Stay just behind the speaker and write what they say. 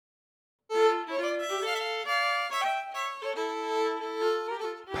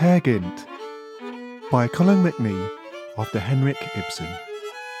Peer Gynt by Colin McNee after Henrik Ibsen.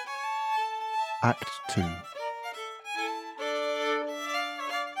 Act 2.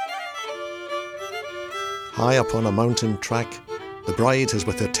 High up on a mountain track, the bride has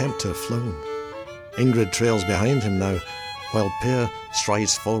with her tempter flown. Ingrid trails behind him now, while Peer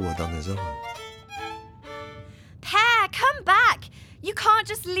strides forward on his own. Peer, come back! You can't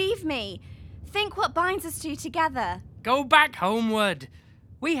just leave me. Think what binds us two together. Go back homeward.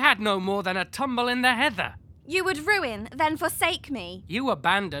 We had no more than a tumble in the heather. You would ruin, then forsake me. You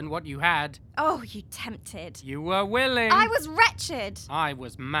abandoned what you had. Oh, you tempted. You were willing. I was wretched. I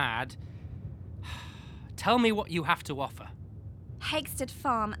was mad. Tell me what you have to offer. Hagstead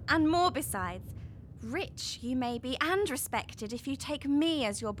Farm, and more besides. Rich you may be, and respected if you take me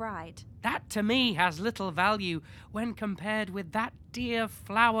as your bride. That to me has little value when compared with that dear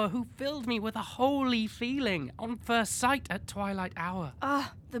flower who filled me with a holy feeling on first sight at twilight hour.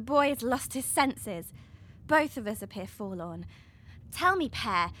 Ah, the boy has lost his senses. Both of us appear forlorn. Tell me,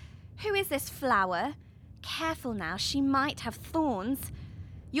 Peer, who is this flower? Careful now, she might have thorns.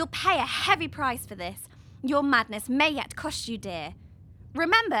 You'll pay a heavy price for this. Your madness may yet cost you dear.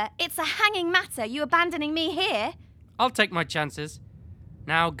 Remember, it's a hanging matter, you abandoning me here. I'll take my chances.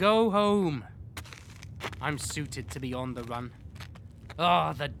 Now go home. I'm suited to be on the run.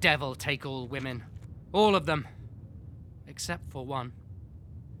 Oh, the devil take all women. All of them. Except for one.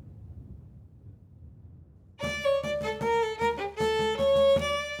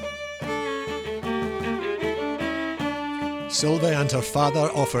 Sylvia and her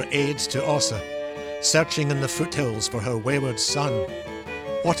father offer aid to Ossa, searching in the foothills for her wayward son.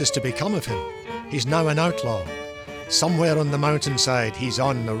 What is to become of him? He's now an outlaw. Somewhere on the mountainside, he's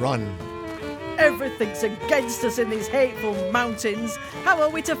on the run. Everything's against us in these hateful mountains. How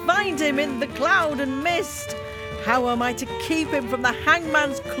are we to find him in the cloud and mist? How am I to keep him from the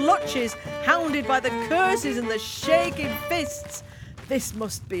hangman's clutches, hounded by the curses and the shaking fists? This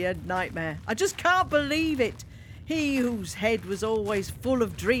must be a nightmare. I just can't believe it. He whose head was always full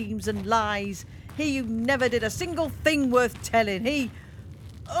of dreams and lies. He who never did a single thing worth telling.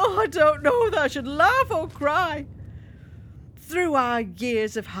 I don't know whether I should laugh or cry. Through our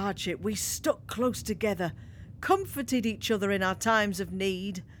years of hardship, we stuck close together, comforted each other in our times of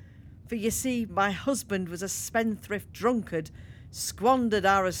need. For you see, my husband was a spendthrift drunkard, squandered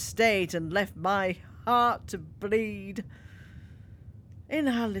our estate and left my heart to bleed. In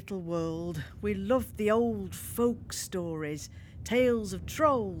our little world, we loved the old folk stories, tales of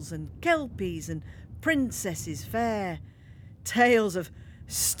trolls and kelpies and princesses fair, tales of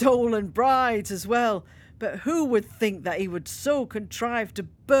stolen brides as well, but who would think that he would so contrive to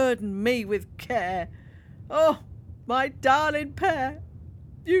burden me with care? Oh, my darling Peer,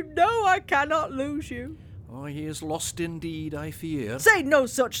 you know I cannot lose you. Oh, he is lost indeed, I fear. Say no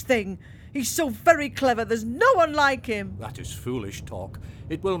such thing. He's so very clever, there's no one like him. That is foolish talk.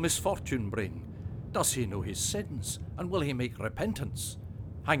 It will misfortune bring. Does he know his sins, and will he make repentance?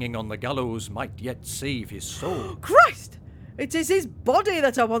 Hanging on the gallows might yet save his soul. Christ! It is his body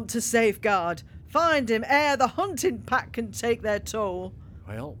that I want to safeguard. Find him ere the hunting pack can take their toll.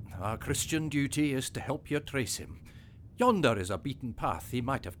 Well, our Christian duty is to help you trace him. Yonder is a beaten path he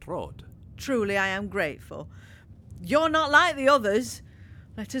might have trod. Truly I am grateful. You're not like the others.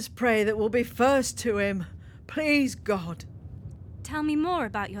 Let us pray that we'll be first to him. Please, God. Tell me more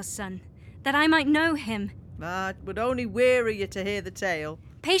about your son, that I might know him. It would only weary you to hear the tale.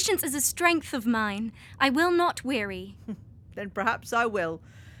 Patience is a strength of mine. I will not weary. Then perhaps I will,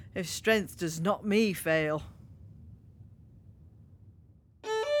 if strength does not me fail.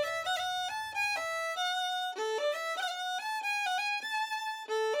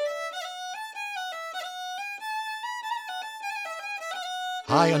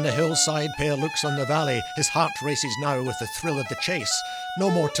 High on the hillside, Peer looks on the valley. His heart races now with the thrill of the chase. No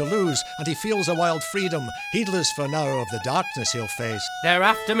more to lose, and he feels a wild freedom, heedless for now of the darkness he'll face. They're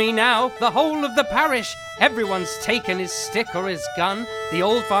after me now, the whole of the parish. Everyone's taken his stick or his gun. The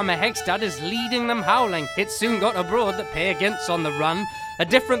old farmer Hagstead is leading them howling. It soon got abroad that Peer Gynt's on the run. A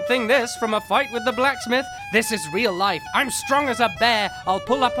different thing this from a fight with the blacksmith. This is real life. I'm strong as a bear. I'll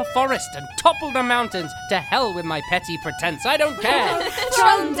pull up a forest and topple the mountains. To hell with my petty pretense. I don't care.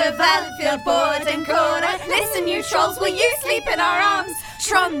 Trondevalfield, board and corner. Listen, you trolls, will you sleep in our arms?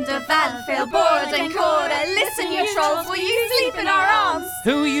 Trondevalfield, board and corner. Listen, you trolls, will you sleep in our arms?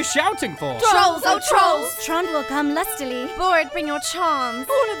 Who are you shouting for? Trolls, oh trolls! Trond will come lustily. Board, bring your charms.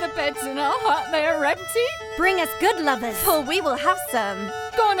 All of the beds in our hut, they are empty. Bring us good lovers. For we will have some.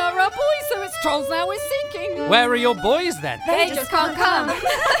 Gone are our boys, so it's trolls now we're seeking. Where are your boys then? They just can't come.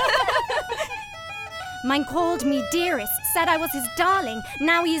 Mine called me dearest, said I was his darling.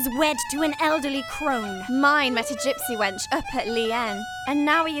 Now he is wed to an elderly crone. Mine met a gypsy wench up at Lien, and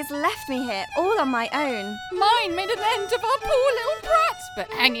now he has left me here all on my own. Mine made an end of our poor little brat,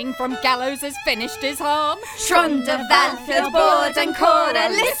 but hanging from gallows has finished his harm. Tronda, Valfield, Board and Cora,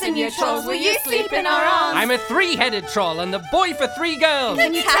 listen you trolls, will you sleep in our arms? I'm a three-headed troll and the boy for three girls.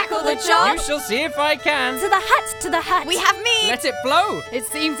 Can you tackle the job? You shall see if I can. To the hut, to the hut. We have meat. Let it flow. It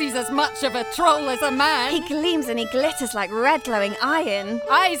seems he's as much of a troll as a man. He gleams and he glitters like red glowing iron.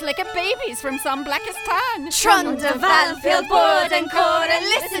 Eyes like a baby's from some blackest tan. Tronda, Valfield, Board and Cora,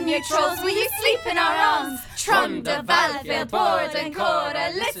 listen you trolls, will you sleep in our arms? Tronda, Valfield, Board and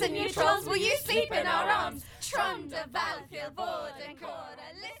Cora, listen you trolls, will you sleep in our arms? Tronda, Valfield, Board and Cora,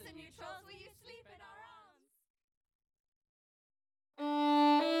 listen you trolls, will you sleep in our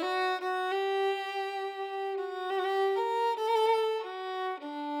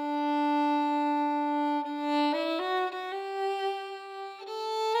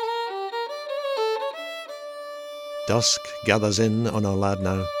Dusk gathers in on our lad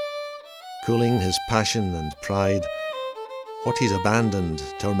now, cooling his passion and pride. What he's abandoned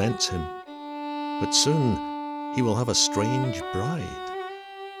torments him, but soon he will have a strange bride.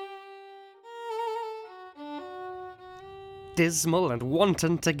 Dismal and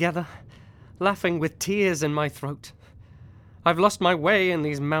wanton together, laughing with tears in my throat. I've lost my way in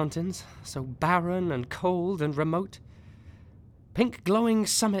these mountains, so barren and cold and remote. Pink glowing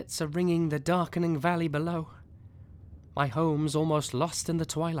summits are ringing the darkening valley below. My home's almost lost in the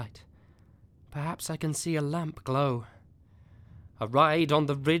twilight. Perhaps I can see a lamp glow. A ride on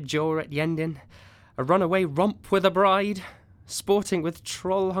the ridge or at Yendin, a runaway romp with a bride, sporting with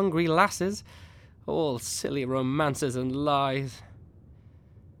troll-hungry lasses, all silly romances and lies.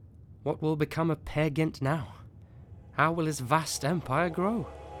 What will become of Peer Gynt now? How will his vast empire grow?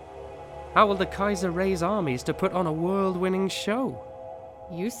 How will the Kaiser raise armies to put on a world-winning show?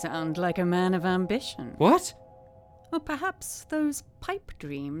 You sound like a man of ambition. What? Or perhaps those pipe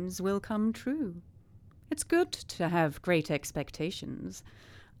dreams will come true. It's good to have great expectations.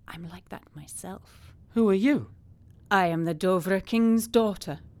 I'm like that myself. Who are you? I am the Dovre King's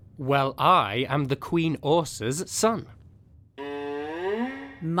daughter. Well, I am the Queen Orsa's son.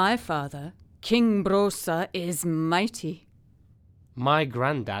 My father, King Brosa, is mighty. My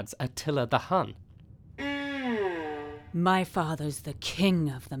granddad's Attila the Hun. My father's the king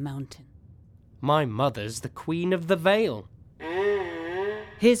of the mountain. My mother's the Queen of the Vale.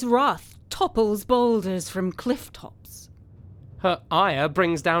 His wrath topples boulders from cliff tops. Her ire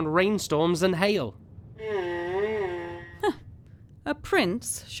brings down rainstorms and hail. A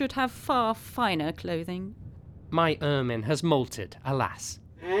prince should have far finer clothing. My ermine has molted, alas.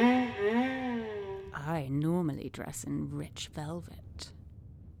 I normally dress in rich velvet.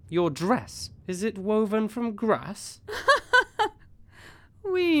 Your dress, is it woven from grass?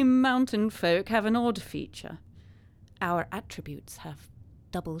 We mountain folk have an odd feature. Our attributes have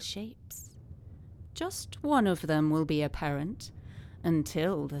double shapes. Just one of them will be apparent,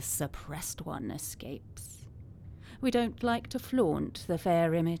 until the suppressed one escapes. We don't like to flaunt the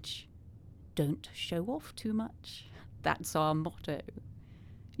fair image. Don't show off too much. That's our motto.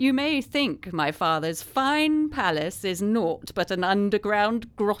 You may think my father's fine palace is naught but an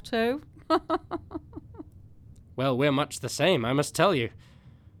underground grotto. Well, we're much the same, I must tell you.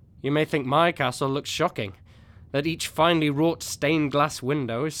 You may think my castle looks shocking, that each finely wrought stained glass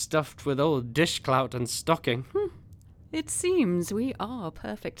window is stuffed with old dishclout and stocking. It seems we are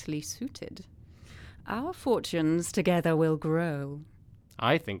perfectly suited. Our fortunes together will grow.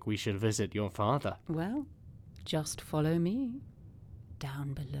 I think we should visit your father. Well, just follow me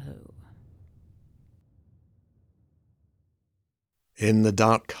down below. In the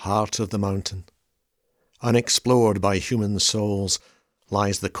dark heart of the mountain, unexplored by human souls,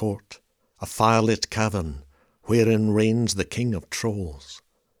 lies the court, a firelit cavern, wherein reigns the king of trolls.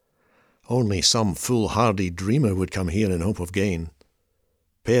 Only some foolhardy dreamer would come here in hope of gain.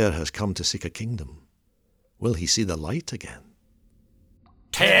 Peer has come to seek a kingdom. Will he see the light again?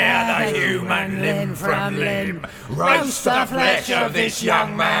 Tear the human limb from limb, roast the flesh of this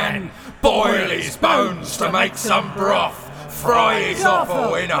young man, boil his bones to make some broth, fry his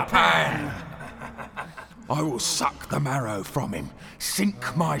offal in a pan. I will suck the marrow from him,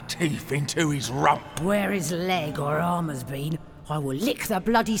 sink my teeth into his rump. Where his leg or arm has been, I will lick the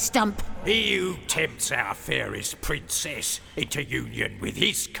bloody stump. He who tempts our fairest princess into union with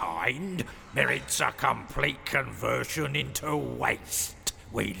his kind merits a complete conversion into waste.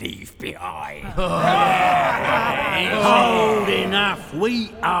 we leave behind. Hold enough.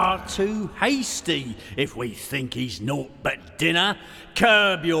 We are too hasty if we think he's naught but dinner.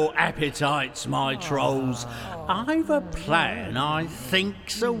 Curb your appetites, my trolls. I've a plan I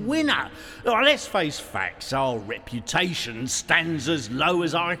think's a winner. Oh, let's face facts, our reputation stands as low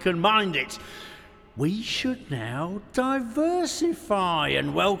as I can mind it. We should now diversify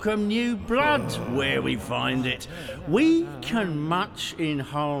and welcome new blood where we find it. We can much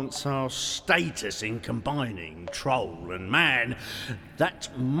enhance our status in combining troll and man. That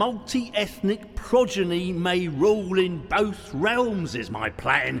multi-ethnic progeny may rule in both realms is my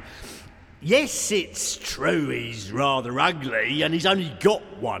plan. Yes, it's true he's rather ugly and he's only got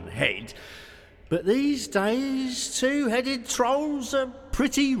one head. But these days, two-headed trolls are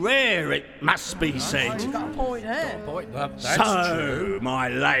pretty rare, it must be said. You've got a point there. That's true. My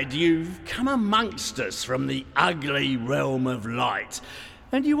lad, you've come amongst us from the ugly realm of light,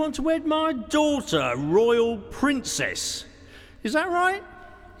 and you want to wed my daughter, royal princess. Is that right?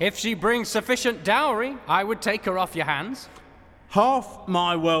 If she brings sufficient dowry, I would take her off your hands. Half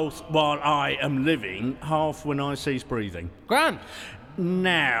my wealth while I am living, half when I cease breathing. Grand.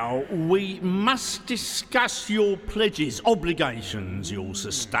 Now, we must discuss your pledges, obligations you'll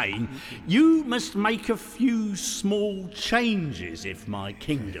sustain. You must make a few small changes if my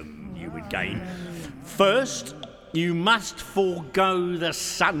kingdom you would gain. First, you must forego the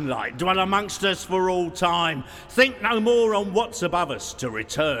sunlight, dwell amongst us for all time. Think no more on what's above us. To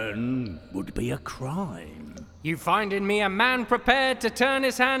return would be a crime. You find in me a man prepared to turn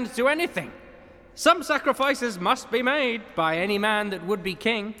his hand to anything. Some sacrifices must be made by any man that would be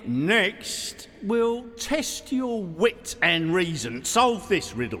king. Next, we'll test your wit and reason. Solve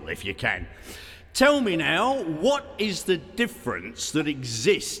this riddle if you can. Tell me now, what is the difference that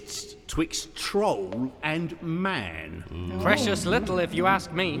exists twixt troll and man? Precious little, if you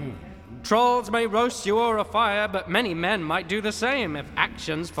ask me. Trolls may roast you o'er a fire, but many men might do the same if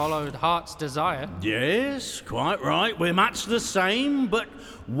actions followed heart's desire. Yes, quite right. We're much the same, but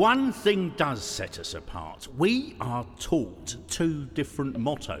one thing does set us apart. We are taught two different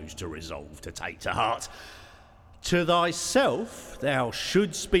mottos to resolve to take to heart. To thyself thou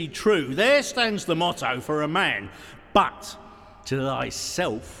shouldst be true. There stands the motto for a man. But to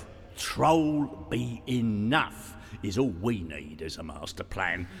thyself, troll be enough, is all we need as a master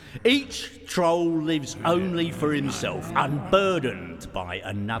plan. Each troll lives only for himself, unburdened by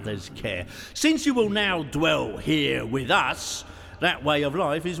another's care. Since you will now dwell here with us, that way of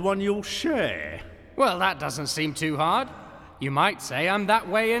life is one you'll share. Well, that doesn't seem too hard. You might say I'm that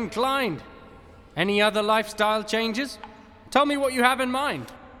way inclined. Any other lifestyle changes? Tell me what you have in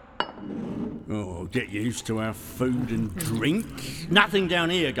mind. Oh, get used to our food and drink. Nothing down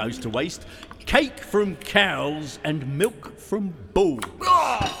here goes to waste. Cake from cows and milk from bulls.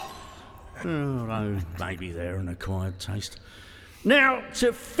 Although maybe they're an acquired taste. Now,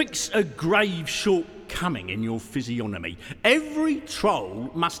 to fix a grave shortcoming in your physiognomy, every troll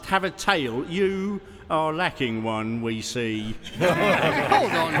must have a tail. You are lacking one, we see.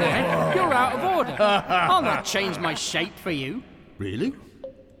 Hold on there. You're out of order. I'll not change my shape for you. Really?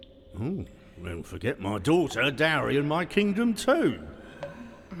 Oh, well, forget my daughter, dowry, and my kingdom too.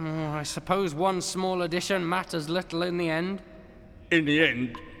 I suppose one small addition matters little in the end. In the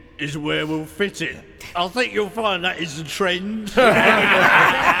end is where we'll fit it. I think you'll find that is the trend. Pin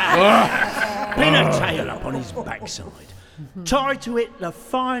a tail up on his backside. Tie to it the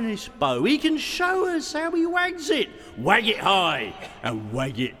finest bow. He can show us how he wags it. Wag it high and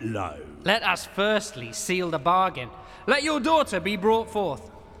wag it low. Let us firstly seal the bargain. Let your daughter be brought forth.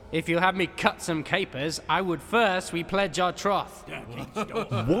 If you'll have me cut some capers, I would first we pledge our troth.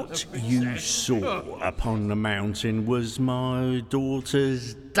 What you saw upon the mountain was my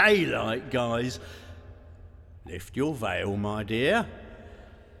daughter's daylight, guys. Lift your veil, my dear.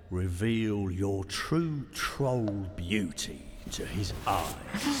 Reveal your true troll beauty to his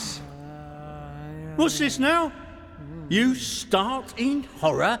eyes. What's this now? You start in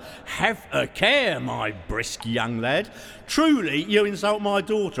horror? Have a care, my brisk young lad. Truly, you insult my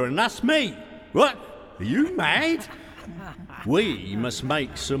daughter, and that's me. What? Are you mad? We must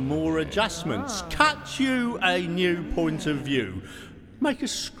make some more adjustments. Cut you a new point of view. Make a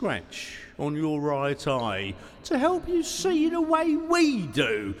scratch on your right eye to help you see the way we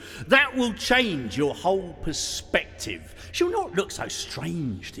do. That will change your whole perspective. She'll not look so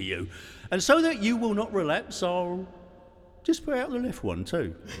strange to you. And so that you will not relapse, I'll just put out the left one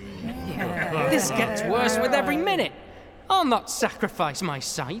too. This gets worse with every minute. I'll not sacrifice my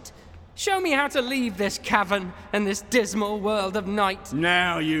sight. Show me how to leave this cavern and this dismal world of night.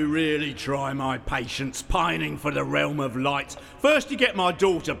 Now you really try my patience, pining for the realm of light. First you get my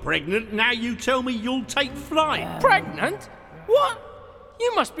daughter pregnant, now you tell me you'll take flight. Pregnant? What?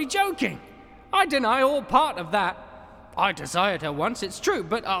 You must be joking. I deny all part of that. I desired her once, it's true,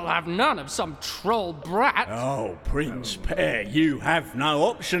 but I'll have none of some troll brat. Oh, Prince Pear, you have no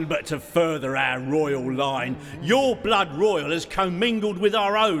option but to further our royal line. Your blood royal has commingled with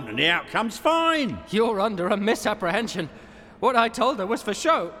our own, and the outcome's fine. You're under a misapprehension. What I told her was for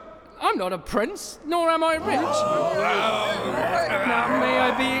show. I'm not a prince, nor am I rich. Now may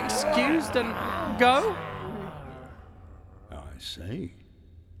I be excused and go? I see.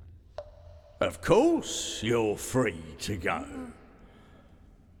 Of course, you're free to go.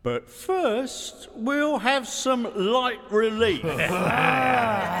 But first, we'll have some light relief.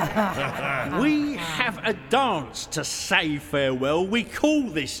 We have a dance to say farewell. We call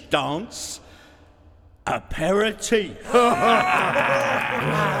this dance aperitif.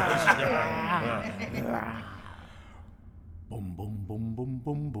 Boom, boom, boom, boom,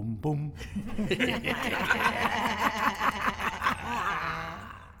 boom, boom, boom.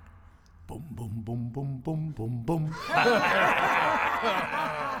 Boom, boom, boom, boom, boom, boom, boom.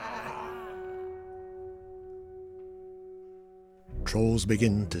 Trolls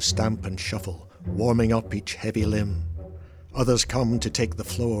begin to stamp and shuffle, warming up each heavy limb. Others come to take the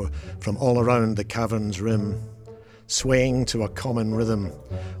floor from all around the cavern's rim. Swaying to a common rhythm,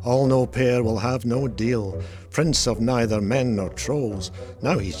 all know Pear will have no deal. Prince of neither men nor trolls,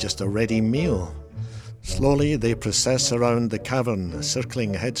 now he's just a ready meal. Slowly they process around the cavern,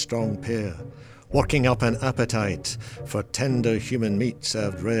 circling headstrong Pear, working up an appetite for tender human meat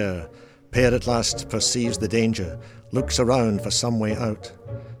served rare. Pear at last perceives the danger, looks around for some way out.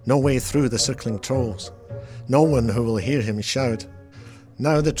 No way through the circling trolls, no one who will hear him shout.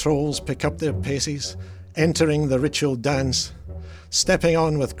 Now the trolls pick up their paces, entering the ritual dance, stepping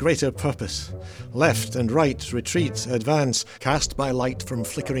on with greater purpose. Left and right, retreat, advance, cast by light from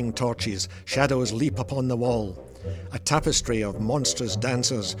flickering torches, shadows leap upon the wall. A tapestry of monstrous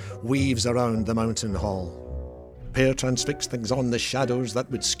dancers weaves around the mountain hall. Pear transfixed things on the shadows that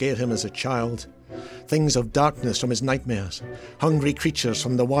would scare him as a child. Things of darkness from his nightmares, hungry creatures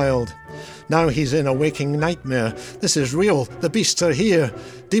from the wild. Now he's in a waking nightmare. This is real, the beasts are here.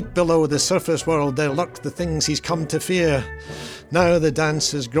 Deep below the surface world there lurk the things he's come to fear. Now the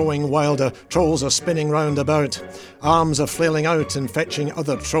dance is growing wilder, trolls are spinning round about. Arms are flailing out and fetching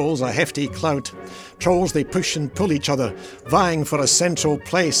other trolls a hefty clout. Trolls they push and pull each other, vying for a central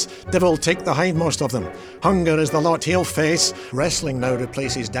place. Devil take the hindmost of them, hunger is the lot he'll face. Wrestling now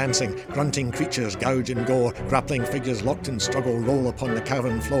replaces dancing, grunting creatures gouge and gore. Grappling figures locked in struggle roll upon the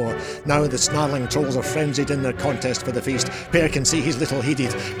cavern floor. Now the snarling trolls are frenzied in their contest for the feast. Pear can see he's little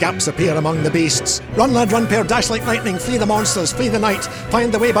heeded, gaps appear among the beasts. Run lad run Pear, dash like lightning, flee the monsters, flee the night.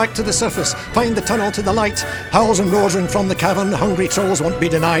 Find the way back to the surface, find the tunnel to the light. Howls and roars ring from the cavern, hungry trolls won't be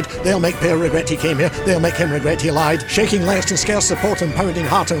denied. They'll make Pear regret he came here, they'll make him regret he lied. Shaking lest and scarce support and pounding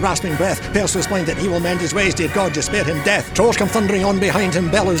heart and rasping breath, Pear so blind that he will mend his ways, dear God just spare him death. Trolls come thundering on behind him,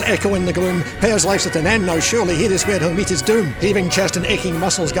 bellows echo in the gloom. Pear's life's at an end now, surely here is where he'll meet his doom. Heaving chest and aching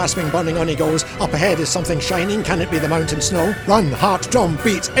muscles, gasping, burning on he goes. Up ahead is something shining, can it be the mountain snow? Run, heart, drum,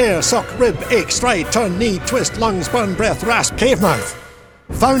 beat, air, suck, rib, ache, stride, turn, knee, twist, lungs, burn, breath, rasp, cave mouth.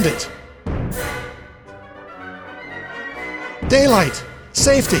 Found it. Daylight.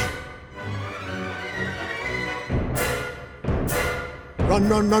 Safety. Run,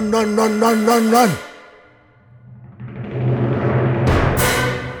 run, run, run, run, run, run, run.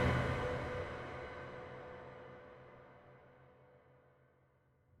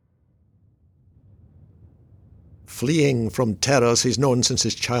 Fleeing from terrors he's known since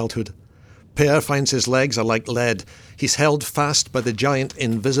his childhood, Pear finds his legs are like lead. He's held fast by the giant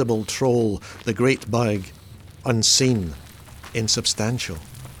invisible troll, the great bag, unseen, insubstantial,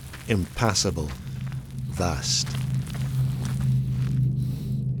 impassable, vast.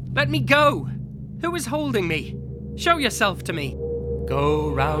 Let me go! Who is holding me? Show yourself to me.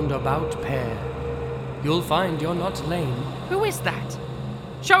 Go round about, Pear. You'll find you're not lame. Who is that?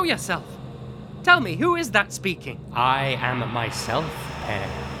 Show yourself. Tell me, who is that speaking? I am myself, Pear.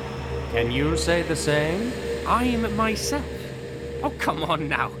 Can you say the same? I am myself. Oh, come on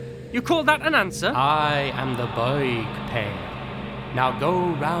now. You call that an answer? I am the Boig, Pear. Now go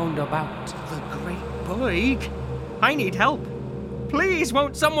round about. The great Boig? I need help. Please,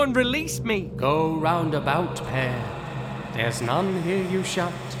 won't someone release me? Go round about, Pear. There's none here you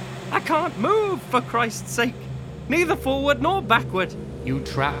shan't. I can't move, for Christ's sake. Neither forward nor backward. You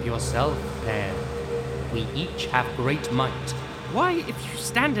trap yourself, Pear. We each have great might. Why, if you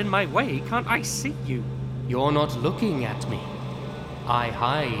stand in my way, can't I see you? You're not looking at me. I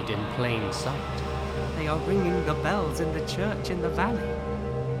hide in plain sight. They are ringing the bells in the church in the valley.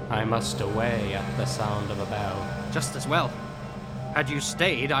 I must away at the sound of a bell. Just as well. Had you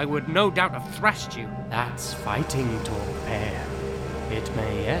stayed, I would no doubt have thrashed you. That's fighting talk, Pear. It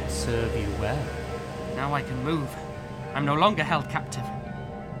may yet serve you well. Now I can move. I'm no longer held captive.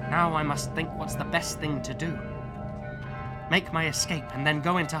 Now I must think what's the best thing to do. Make my escape and then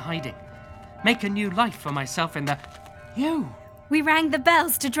go into hiding. Make a new life for myself in the... You! We rang the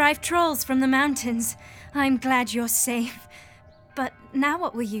bells to drive trolls from the mountains. I'm glad you're safe. But now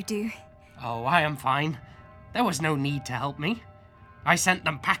what will you do? Oh, I am fine. There was no need to help me. I sent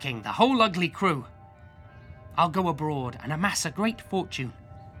them packing, the whole ugly crew. I'll go abroad and amass a great fortune.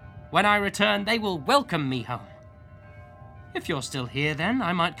 When I return, they will welcome me home. If you're still here, then,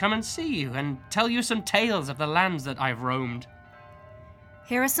 I might come and see you and tell you some tales of the lands that I've roamed.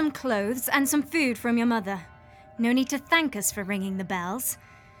 Here are some clothes and some food from your mother. No need to thank us for ringing the bells.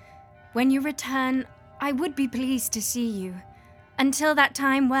 When you return, I would be pleased to see you. Until that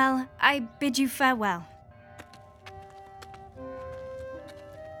time, well, I bid you farewell.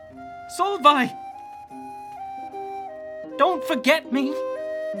 Solveig! Don't forget me!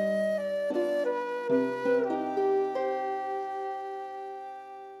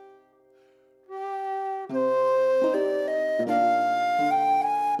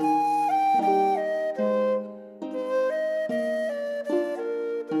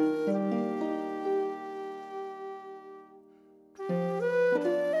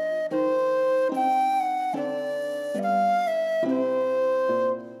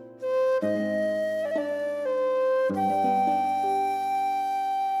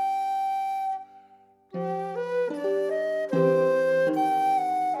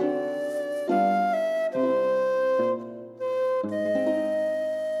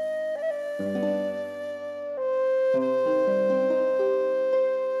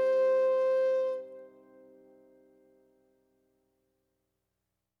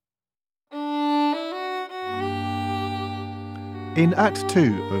 In Act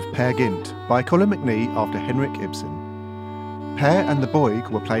 2 of Peer Gynt by Colin McNee after Henrik Ibsen. Peer and the Boig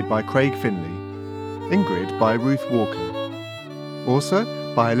were played by Craig Finley, Ingrid by Ruth Walker,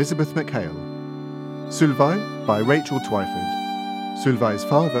 Orsa by Elizabeth McHale, Solveig by Rachel Twyford, Solveig's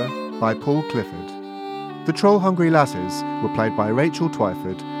father by Paul Clifford. The Troll-Hungry Lasses were played by Rachel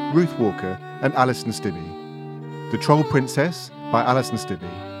Twyford, Ruth Walker and Alison Stibbe, The Troll Princess by Alison Stibbe,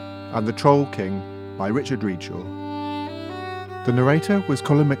 and The Troll King by Richard Readshaw. The narrator was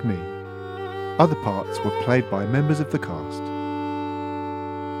Colin McNee. Other parts were played by members of the cast.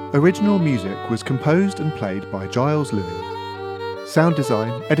 Original music was composed and played by Giles Louis. Sound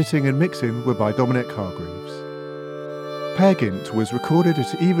design, editing and mixing were by Dominic Hargreaves. Peer Gynt was recorded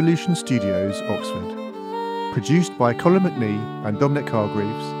at Evolution Studios, Oxford. Produced by Colin McNee and Dominic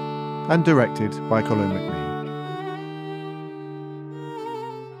Hargreaves, and directed by Colin McNee.